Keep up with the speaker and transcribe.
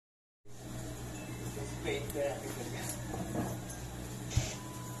I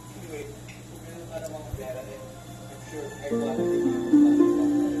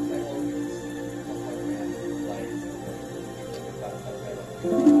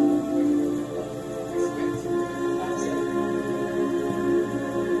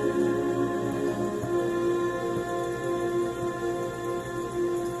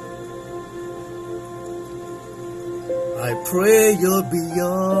pray you'll be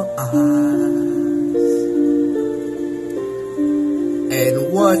your eyes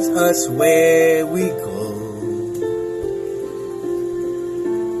and watch us where we go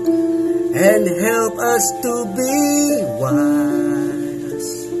and help us to be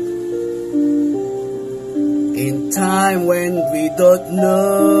wise in time when we don't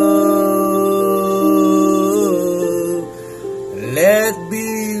know. Let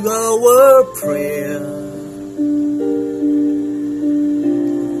be our prayer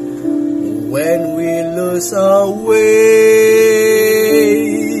when we lose our way.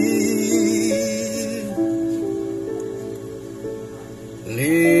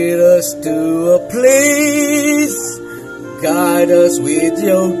 Lead us to a place, guide us with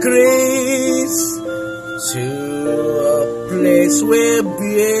your grace, to a place where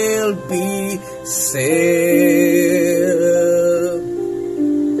we'll be safe.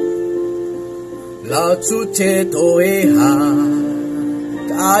 Lao Tzu Te Toeha,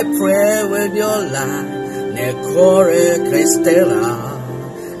 I pray with your light, Nekore Cristela,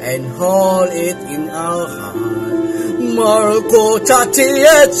 and hold it in our heart. Marco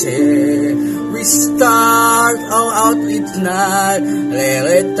Tatiete, we start out with night,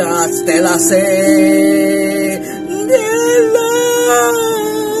 Lereta Stella se,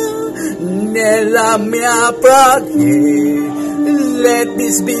 Nella mia prate, let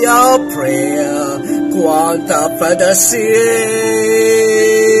this be our prayer, quanta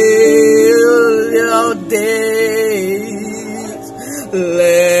your days.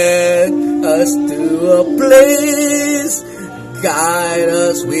 Let us to a place, guide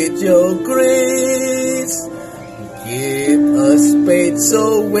us with your grace, give us faith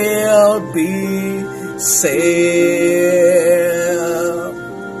so we'll be safe.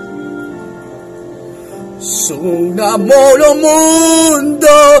 Sunamo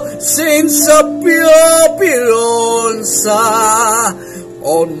mundo senza più speranza,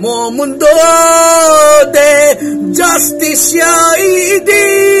 un mondo de giustizia e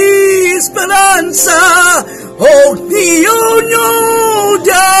di speranza. Oh Dio,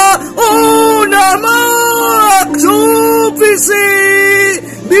 da una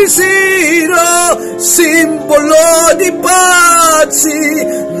visita, simbolo di pace,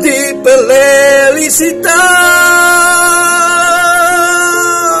 di felicità.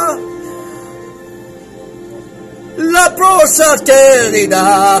 La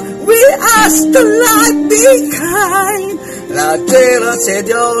prosperità, we ask the light be kind. La terra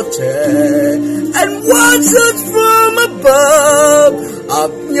sedioce, and watch us from above.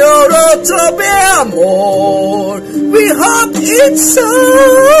 Agnoro troviamo, we hope it's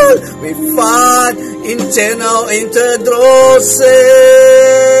all. We find interno interdrosse,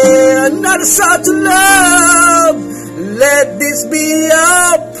 another side to love. Let this be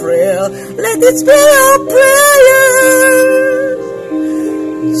our prayer, let this be our prayer.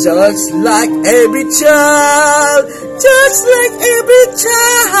 Just like every child, just like every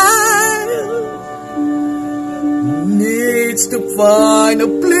child needs to find a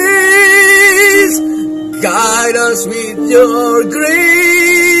place, guide us with your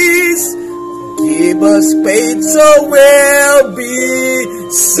grace, give us faith so we'll be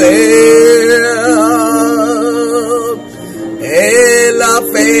safe. E la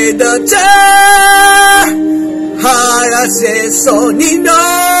fede c'è, haya se sonino.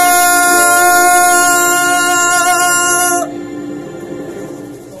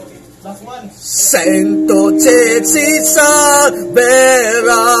 Sento che si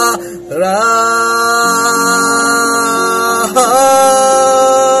salverà.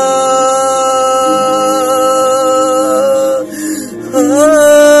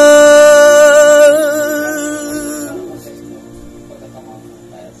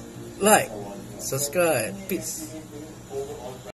 Like, subscribe, peace.